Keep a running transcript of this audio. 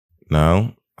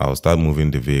Now I'll start moving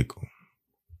the vehicle.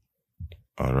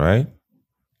 All right.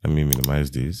 Let me minimize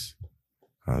this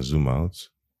and zoom out.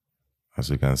 As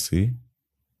you can see,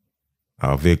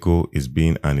 our vehicle is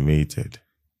being animated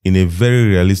in a very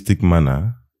realistic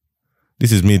manner.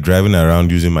 This is me driving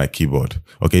around using my keyboard.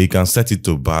 Okay, you can set it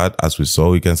to bad, as we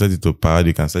saw. You can set it to bad.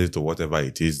 You can set it to whatever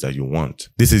it is that you want.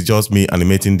 This is just me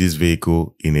animating this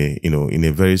vehicle in a, in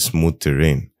a very smooth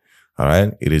terrain. All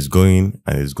right, it is going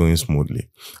and it's going smoothly.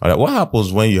 All right, what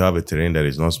happens when you have a terrain that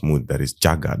is not smooth, that is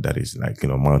jagged, that is like,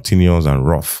 mountainous and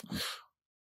rough?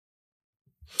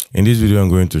 In this video, I'm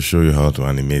going to show you how to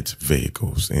animate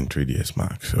vehicles in 3ds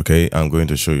Max, okay? I'm going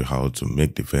to show you how to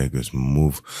make the vehicles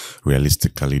move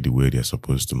realistically the way they're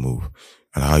supposed to move,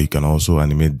 and how you can also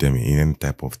animate them in any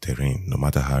type of terrain, no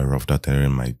matter how rough that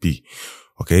terrain might be,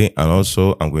 okay? And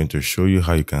also, I'm going to show you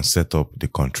how you can set up the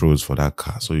controls for that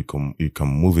car so you can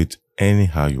move it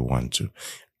anyhow you want to,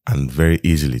 and very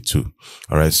easily too.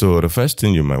 All right, so the first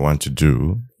thing you might want to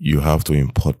do, you have to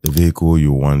import the vehicle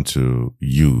you want to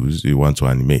use, you want to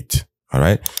animate. All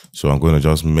right, so I'm going to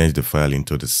just merge the file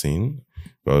into the scene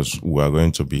because we are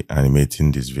going to be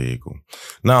animating this vehicle.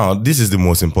 Now, this is the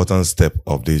most important step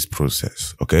of this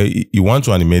process. Okay, you want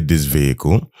to animate this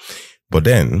vehicle, but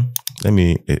then let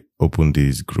me open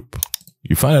this group.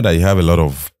 You find out that you have a lot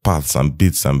of parts and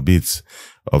bits of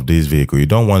this vehicle. You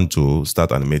don't want to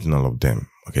start animating all of them.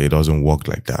 Okay, it doesn't work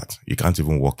like that. You can't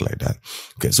even work like that.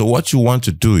 Okay, so what you want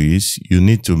to do is you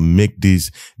need to make the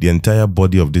entire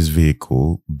body of this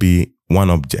vehicle be one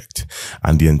object,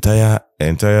 and the entire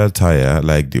tire,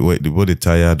 like the body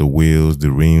tire, the wheels,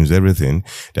 the rims, everything,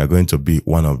 they are going to be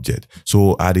one object.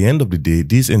 So at the end of the day,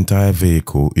 this entire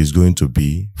vehicle is going to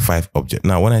be 5 objects.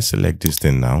 Now, when I select this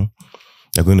thing now,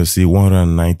 you're going to see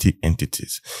 190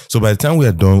 entities. So by the time we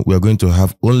are done, we are going to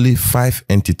have only 5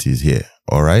 entities here.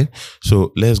 All right.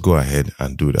 So let's go ahead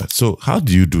and do that. So how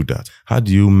do you do that? How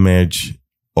do you merge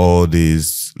all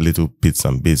these little bits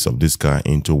and bits of this car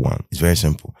into one? It's very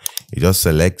simple. You just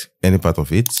select any part of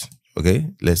it. Okay.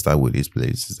 Let's start with this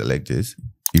place. Select this.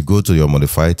 You go to your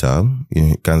modify tab.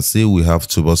 You can see we have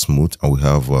turbo smooth and we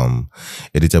have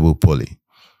editable poly.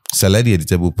 Select the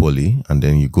editable poly and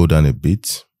then you go down a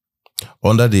bit.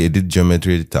 Under the edit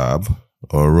geometry tab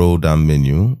or roll down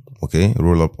menu, okay,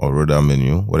 roll up or roll down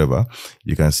menu, whatever,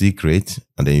 you can see create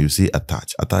and then you see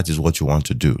attach. Attach is what you want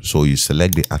to do. So you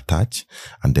select the attach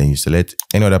and then you select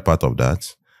any other part of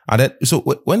that. And then, so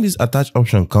when this attach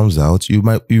option comes out, you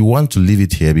want to leave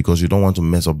it here because you don't want to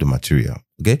mess up the material.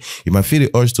 Okay, you might feel the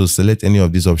urge to select any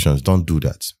of these options. Don't do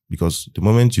that because the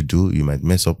moment you do, you might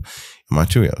mess up your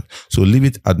material. So leave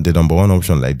it at the number 1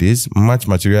 option like this. Match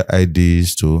material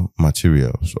IDs to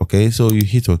materials. Okay, so you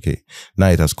hit OK. Now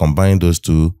it has combined those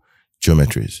two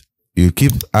geometries. You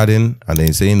keep adding and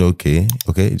then saying OK.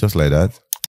 Okay, just like that.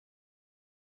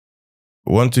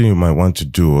 One thing you might want to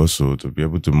do also to be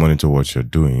able to monitor what you're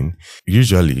doing,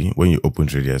 usually when you open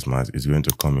 3ds Max, it's going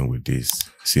to come in with this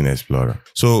Scene Explorer.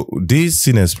 So this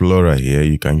Scene Explorer here,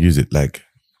 you can use it like,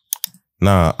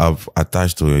 now I've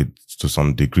attached to it to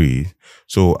some degree.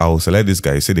 So I will select this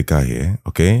guy, you see the car here,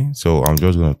 okay? So I'm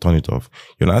just going to turn it off.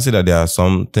 You now see that there are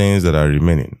some things that are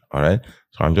remaining, all right?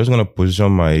 So I'm just going to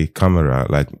position my camera,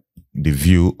 like the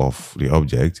view of the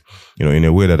object, in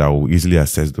a way that I will easily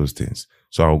access those things.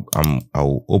 So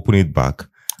I'll open it back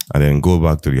and then go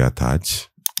back to the attach,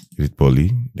 edit poly,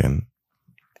 then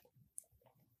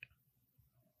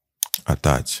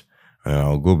attach. And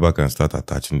I'll go back and start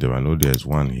attaching them. I know there's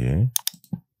one here.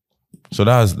 So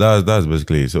that's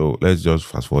basically it. So let's just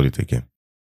fast forward it again.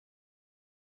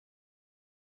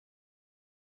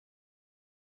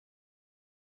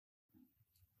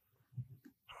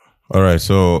 All right,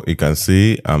 so you can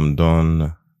see I'm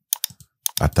done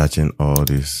attaching all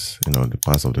this, the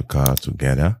parts of the car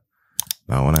together.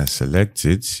 Now, when I select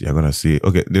it, you're going to see,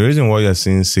 okay, the reason why you're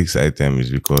seeing 6 items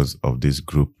is because of this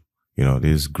group,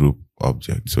 this group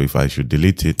object. So if I should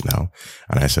delete it now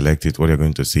and I select it, what you're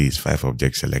going to see is 5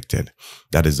 objects selected.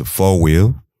 That is the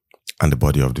 4-wheel and the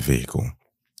body of the vehicle.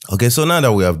 Okay, so now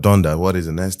that we have done that, what is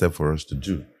the next step for us to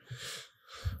do?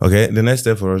 Okay, the next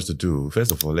step for us to do,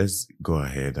 first of all, let's go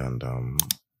ahead and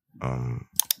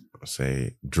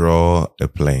say draw a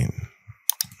plane.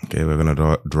 Okay, we're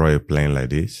gonna draw a plane like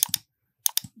this,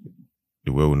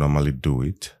 the way we normally do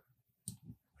it.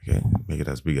 Okay, make it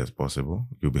as big as possible.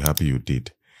 You'll be happy you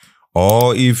did.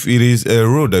 Or if it is a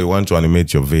road that you want to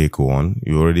animate your vehicle on,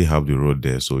 you already have the road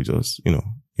there, so just you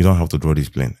don't have to draw this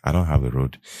plane. I don't have a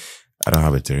road, I don't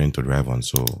have a terrain to drive on,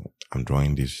 so I'm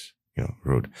drawing this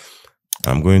road.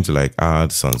 I'm going to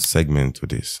add some segment to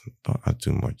this. Don't add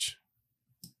too much.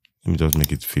 Let me just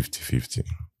make it 50-50.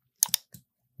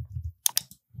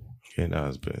 Okay,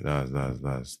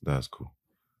 that's cool.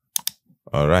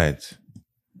 All right.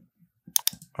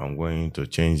 I'm going to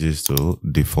change this to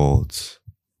default.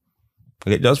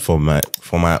 Okay, just for my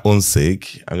own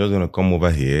sake, I'm just gonna come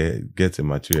over here, get a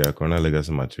material, Corona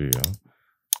Legacy material,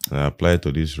 and I apply it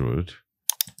to this road.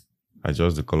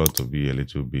 Adjust the color to be a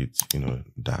little bit,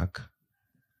 dark.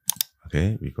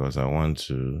 Okay, because I want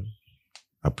to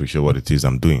appreciate what it is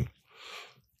I'm doing.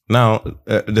 Now,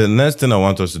 the next thing I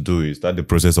want us to do is start the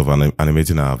process of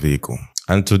animating our vehicle.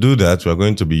 And to do that, we're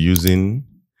going to be using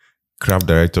Craft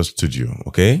Director Studio,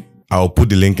 okay? I'll put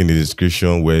the link in the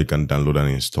description where you can download and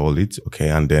install it, okay?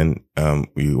 And then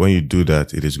when you do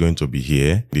that, it is going to be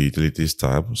here, the Utilities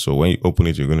tab. So when you open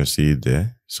it, you're going to see it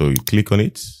there. So you click on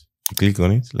it,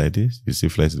 like this. You see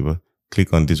flexible.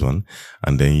 Click on this one,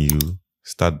 and then you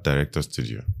start Director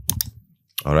Studio.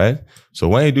 All right. So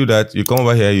when you do that, you come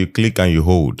over here, you click and you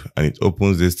hold, and it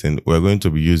opens this thing. We're going to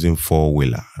be using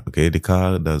 4-wheeler. Okay. The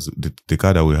car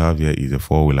that we have here is a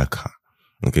 4-wheeler car.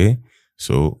 Okay.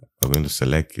 So we're going to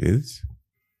select it.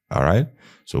 All right.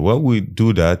 So when we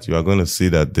do that, you are going to see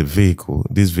that this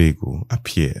vehicle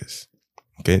appears.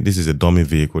 Okay. This is a dummy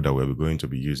vehicle that we're going to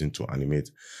be using to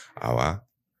animate our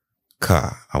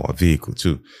car, our vehicle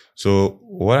too. So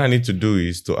what I need to do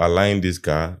is to align this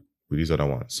car with this other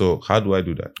one. So how do I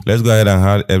do that? Let's go ahead and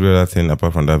hide every other thing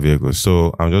apart from that vehicle.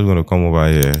 So I'm just going to come over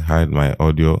here, hide my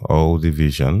audio or the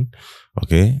vision.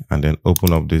 Okay. And then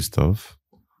open up this stuff.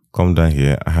 Come down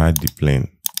here, hide the plane.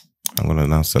 I'm going to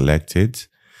now select it.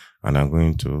 And I'm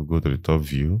going to go to the top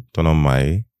view, turn on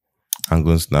my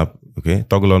angle snap. Okay.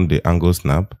 Toggle on the angle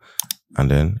snap and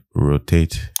then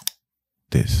rotate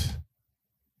this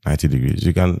 90 degrees.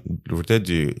 You can rotate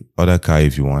the other car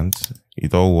if you want.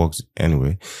 It all works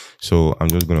anyway. So I'm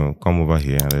just going to come over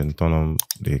here and then turn on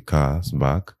the cars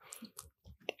back.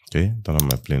 Okay, turn on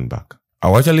my plane back. I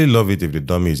would actually love it if the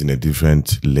dummy is in a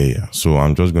different layer. So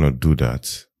I'm just going to do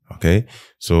that. Okay,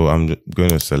 so I'm going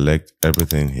to select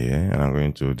everything here and I'm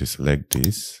going to deselect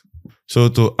this. So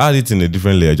to add it in a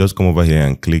different layer, just come over here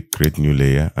and click create new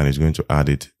layer, and it's going to add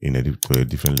it to a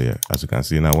different layer. As you can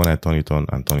see now, when I turn it on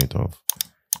and turn it off,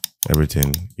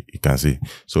 everything you can see.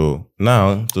 So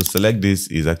now to select this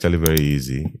is actually very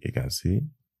easy. You can see.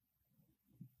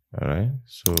 All right.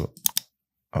 So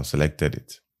I've selected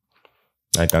it.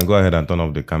 I can go ahead and turn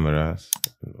off the cameras.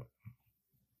 You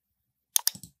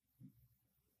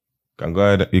can go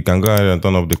ahead and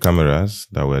turn off the cameras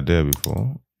that were there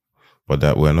before, but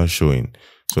that were not showing.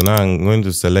 So now I'm going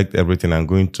to select everything. I'm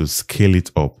going to scale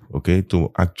it up, okay,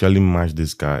 to actually match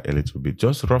this car a little bit,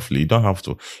 just roughly. It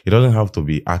doesn't have to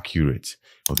be accurate,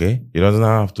 okay? It doesn't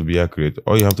have to be accurate.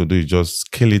 All you have to do is just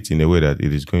scale it in a way that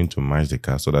it is going to match the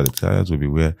car, so that the tires will be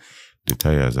where the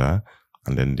tires are,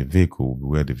 and then the vehicle will be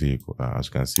where the vehicle are. As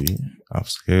you can see, I've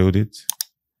scaled it,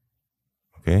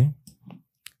 okay?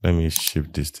 Let me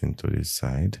shift this thing to this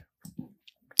side,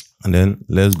 and then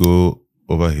let's go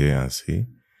over here and see.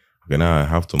 Okay, now I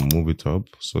have to move it up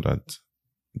so that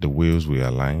the wheels will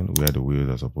align where the wheels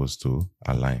are supposed to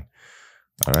align.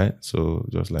 All right, so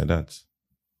just like that.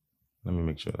 Let me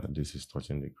make sure that this is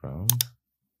touching the ground.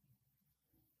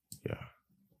 Yeah.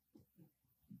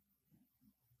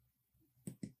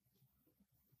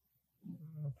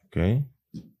 Okay.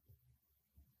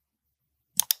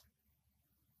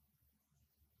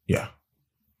 Yeah.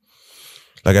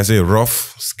 Like I say,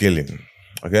 rough scaling.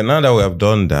 Okay, now that we have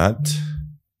done that,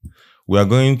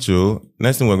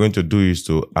 next thing we're going to do is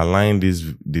to align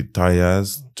the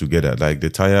tires together. Like the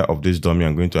tire of this dummy,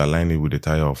 I'm going to align it with the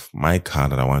tire of my car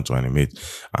that I want to animate.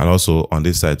 And also on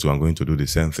this side too, I'm going to do the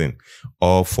same thing.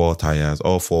 All 4 tires,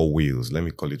 all 4 wheels, let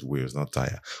me call it wheels, not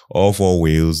tire. All 4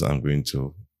 wheels, I'm going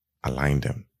to align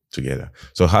them together.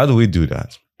 So how do we do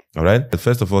that? All right.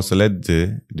 First of all, select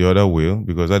the other wheel,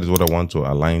 because that is what I want to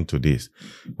align to this.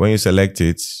 When you select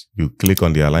it, you click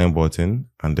on the align button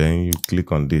and then you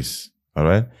click on this. All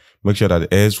right. Make sure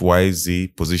that S, Y, Z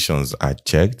positions are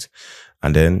checked,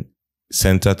 and then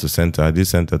center to center,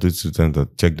 this center to center,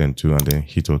 check them too, and then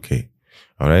hit OK.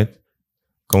 All right.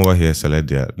 Come over here, select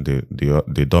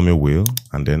the dummy wheel,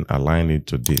 and then align it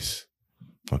to this.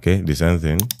 Okay. The same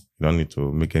thing. You don't need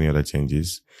to make any other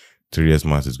changes. 3ds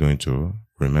Max is going to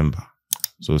remember.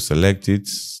 So select it,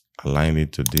 align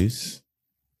it to this.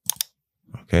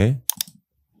 Okay.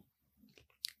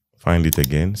 Find it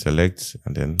again, select,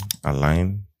 and then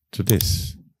align to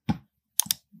this.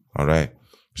 All right.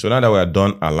 So now that we are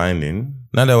done aligning,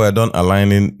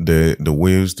 the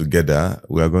wheels together,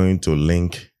 we are going to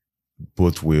link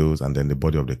both wheels and then the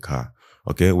body of the car.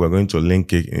 Okay, we're going to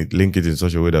link it in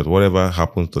such a way that whatever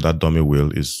happens to that dummy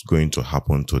wheel is going to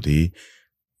happen to the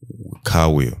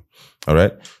car wheel. All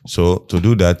right. So to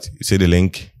do that, see the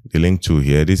link tool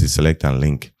here. This is select and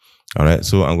link. All right.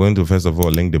 So I'm going to first of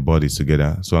all link the bodies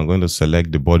together. So I'm going to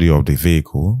select the body of the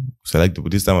vehicle.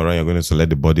 This time around, you're going to select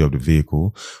the body of the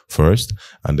vehicle first,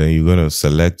 and then you're going to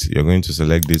select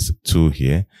this tool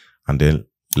here, and then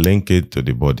link it to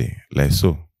the body like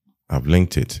so. I've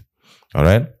linked it. All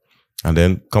right. And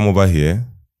then come over here,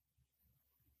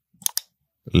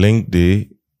 link the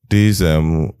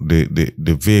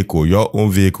vehicle, your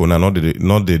own vehicle, now not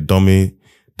the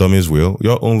dummy's wheel,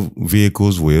 your own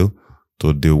vehicle's wheel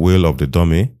to the wheel of the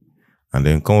dummy, and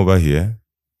then come over here,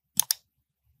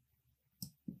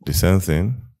 the same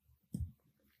thing,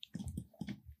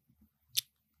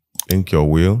 link your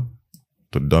wheel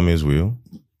to the dummy's wheel,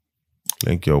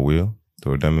 link your wheel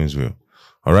to the dummy's wheel.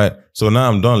 All right, so now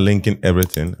I'm done linking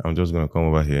everything. I'm just going to come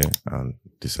over here and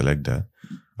deselect that.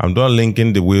 I'm done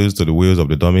linking the wheels to the wheels of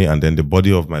the dummy, and then the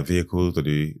body of my vehicle to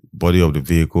the body of the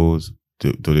vehicles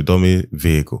to the dummy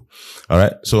vehicle. All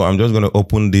right. So I'm just going to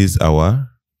open this, our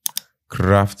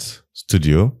craft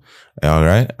studio. All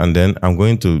right. And then I'm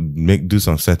going to do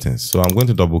some settings. So I'm going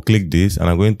to double click this, and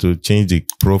I'm going to change the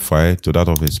profile to that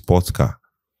of a sports car.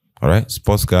 All right.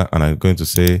 Sports car. And I'm going to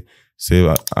say,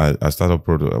 save a startup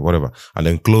product or whatever, and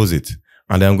then close it.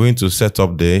 And then I'm going to set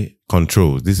up the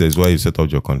controls. This is where you set up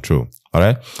your control. All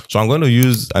right. So I'm going to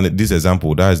use this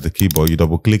example. That is the keyboard. You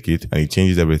double click it and it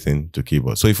changes everything to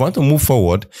keyboard. So if you want to move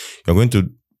forward, you're going to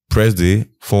press the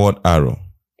forward arrow.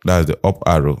 That is the up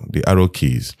arrow, the arrow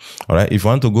keys. All right. If you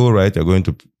want to go right, you're going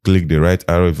to click the right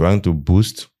arrow. If you want to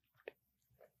boost,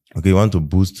 okay, you want to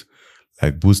boost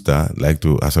like booster, like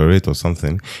to accelerate or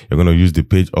something, you're going to use the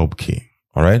page up key.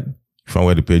 All right. You find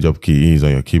where the page up key is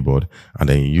on your keyboard, and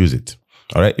then you use it.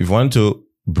 All right. If you want to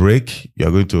brake,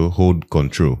 you're going to hold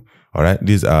control. All right.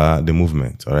 These are the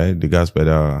movements. All right. The gas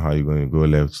pedal, how you're going to go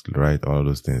left, right, all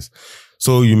those things.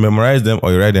 So you memorize them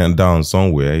or you write them down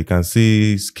somewhere. You can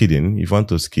see skidding. If you want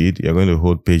to skid, you're going to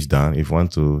hold page down. If you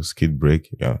want to skid brake,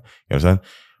 yeah, you understand?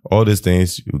 All these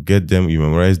things, you get them, you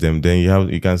memorize them. Then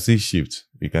you can see shift.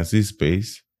 You can see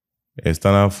space,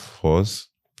 external force,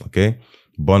 okay?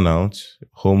 Burnout,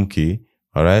 home key.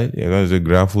 All right. You're going to say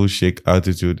grapple, shake,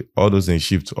 altitude, all those things,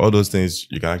 shift, all those things.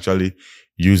 You can actually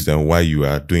use them while you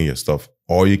are doing your stuff,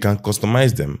 or you can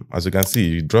customize them. As you can see,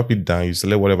 you drop it down, you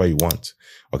select whatever you want.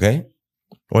 Okay.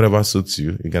 Whatever suits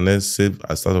you. You can then save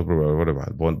a startup program or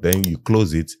whatever, but then you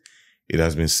close it. It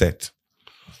has been set.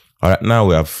 All right. Now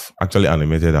we have actually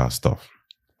animated our stuff.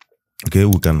 Okay.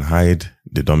 We can hide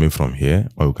the dummy from here,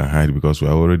 or we can hide it because we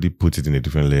already put it in a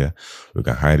different layer. We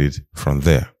can hide it from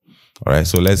there. All right.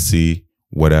 So let's see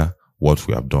whether what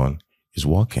we have done is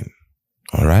working.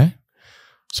 All right.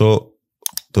 So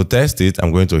to test it,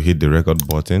 I'm going to hit the record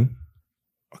button.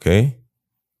 Okay.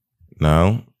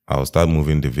 Now I'll start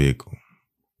moving the vehicle.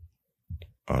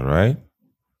 All right.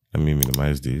 Let me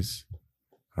minimize this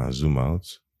and zoom out.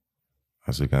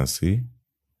 As you can see,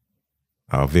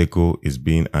 our vehicle is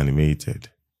being animated.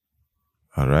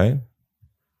 All right.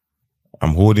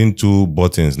 I'm holding two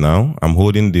buttons now. I'm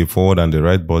holding the forward and the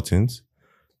right buttons.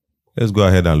 Let's go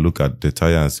ahead and look at the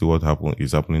tire and see what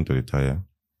is happening to the tire.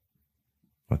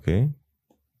 Okay.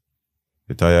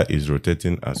 The tire is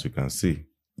rotating, as you can see.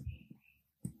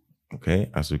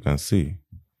 Okay. As you can see,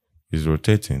 it's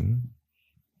rotating.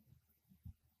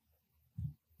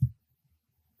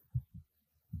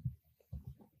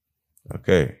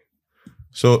 Okay.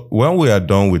 So when we are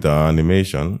done with our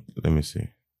animation, let me see.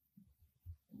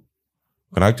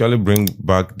 We can actually bring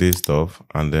back this stuff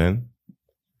and then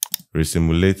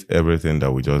resimulate everything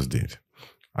that we just did.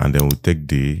 And then we take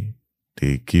the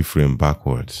keyframe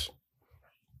backwards.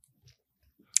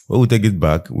 When we take it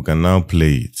back, we can now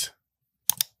play it.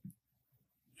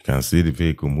 You can see the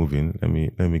vehicle moving.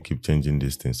 Let me keep changing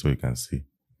this thing so you can see.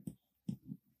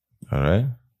 All right.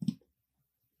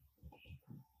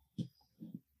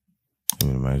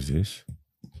 Minimize this.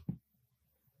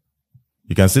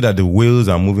 You can see that the wheels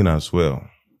are moving as well.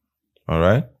 All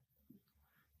right.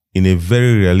 In a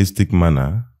very realistic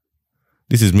manner.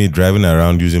 This is me driving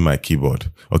around using my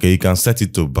keyboard. Okay, you can set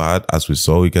it to bad, as we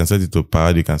saw. You can set it to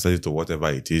bad. You can set it to whatever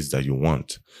it is that you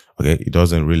want. Okay, it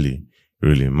doesn't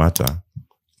really matter.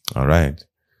 All right.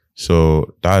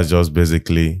 So that's just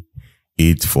basically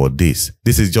it for this.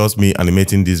 This is just me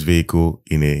animating this vehicle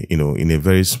in a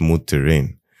very smooth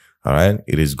terrain. All right.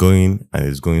 It is going and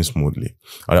it's going smoothly.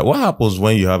 All right. What happens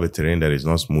when you have a terrain that is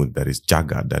not smooth, that is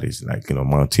jagged, that is like,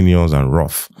 mountainous and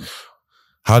rough?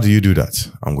 How do you do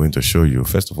that? I'm going to show you.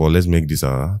 First of all, let's make this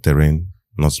terrain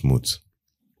not smooth.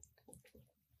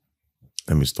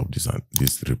 Let me stop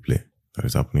this replay that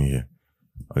is happening here.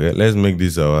 Okay, let's make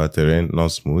this our terrain not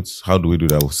smooth. How do we do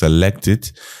that? We'll select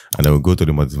it and then we'll go to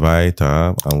the modify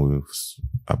tab and we'll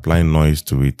apply noise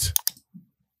to it.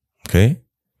 Okay,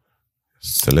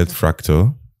 select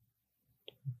fractal.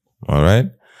 All right,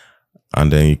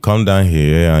 and then you come down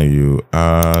here and you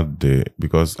add the,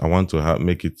 because I want to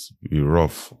make it be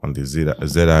rough on the Z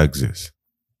axis.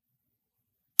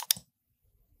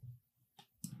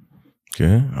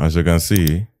 Okay, as you can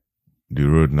see, the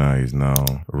road now is now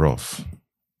rough.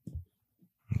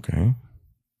 Okay,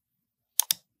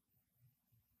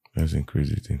 let's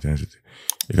increase its intensity.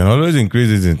 You can always increase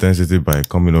its intensity by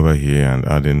coming over here and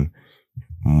adding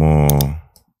more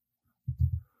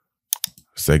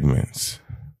segments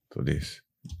to this.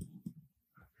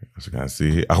 As you can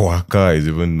see, our car is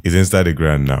inside the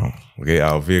ground now. Okay,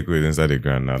 our vehicle is inside the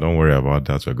ground now. Don't worry about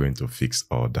that. We're going to fix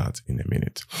all that in a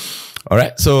minute. All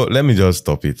right, so let me just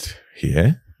stop it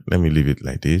here. Let me leave it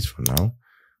like this for now.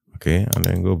 Okay, and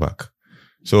then go back.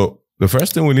 So the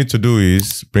first thing we need to do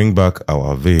is bring back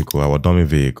our vehicle, our dummy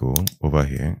vehicle over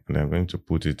here. And I'm going to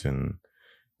put it in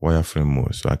wireframe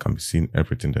mode so I can be seeing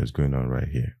everything that's going on right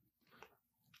here.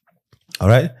 All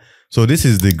right. So this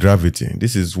is the gravity.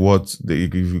 This is what,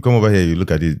 if you come over here, you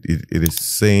look at it, it is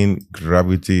saying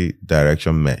gravity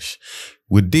direction mesh.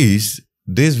 With this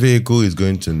vehicle is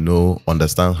going to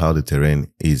understand how the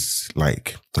terrain is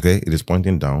like. Okay. It is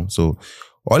pointing down. So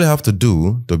all you have to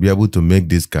do to be able to make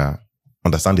this car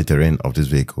understand the terrain of this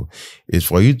vehicle is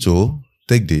for you to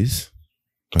take this,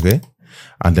 okay,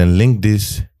 and then link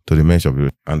this to the mesh of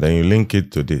it, and then you link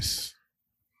it to this.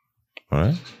 All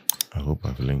right, I hope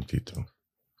I've linked it too.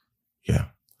 Yeah,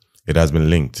 it has been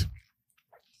linked.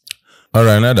 All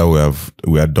right, now that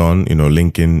we are done,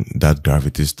 linking that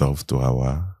gravity stuff to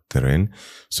our terrain,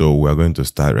 so we are going to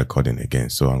start recording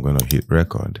again. So I'm going to hit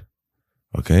record.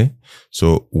 Okay,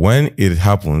 so when it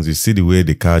happens, you see the way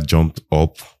the car jumped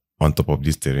up on top of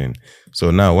this terrain.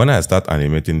 So now when I start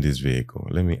animating this vehicle,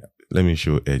 let me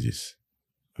show edges.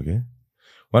 Okay,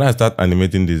 when I start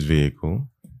animating this vehicle,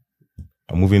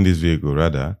 I'm moving this vehicle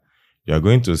rather, you are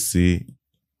going to see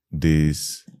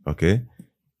this, okay,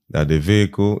 that the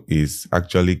vehicle is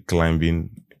actually climbing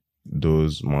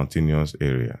those mountainous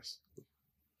areas.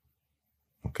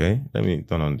 Okay, let me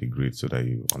turn on the grid so that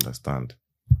you understand.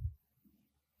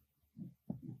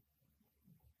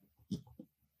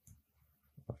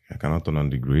 I cannot turn on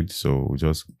the grid, so we'll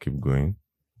just keep going.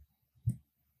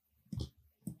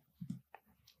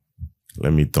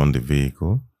 Let me turn the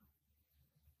vehicle.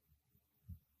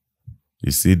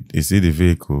 You see the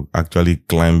vehicle actually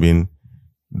climbing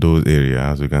those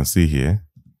areas, you can see here.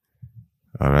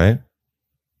 All right.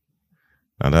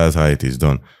 And that's how it is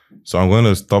done. So I'm going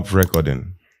to stop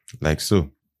recording like so.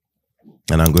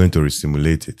 And I'm going to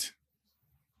resimulate it.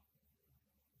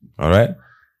 All right.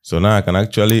 So now I can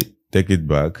actually take it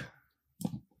back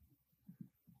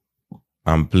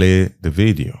and play the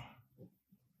video.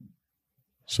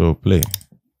 So play.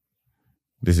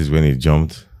 This is when it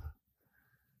jumped.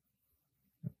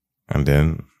 And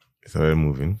then it started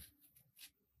moving.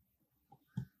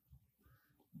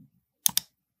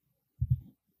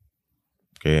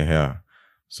 Okay, here.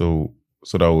 So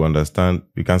that we understand,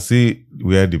 you can see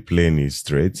where the plane is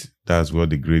straight. That's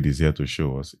what the grid is here to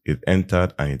show us. It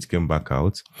entered and it came back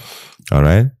out. All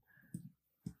right.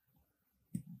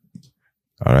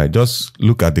 All right, just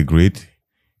look at the grid.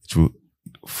 It will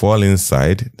fall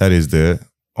inside. That is the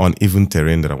uneven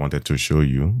terrain that I wanted to show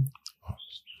you.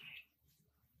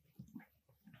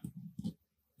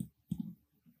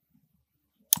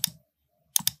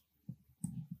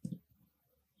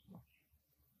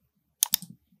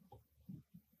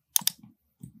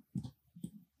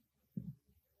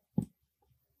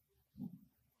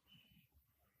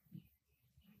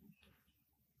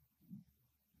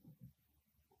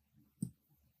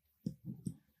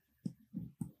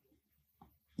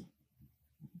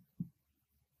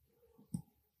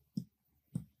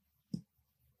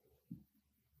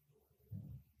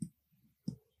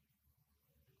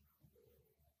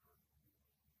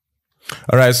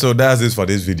 All right, so that's it for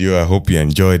this video. I hope you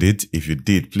enjoyed it. If you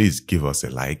did, please give us a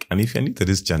like. And if you're new to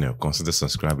this channel, consider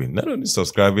subscribing. Not only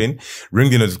subscribing, ring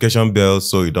the notification bell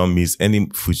so you don't miss any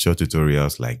future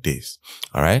tutorials like this.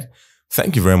 All right.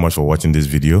 Thank you very much for watching this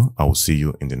video. I will see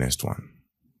you in the next one.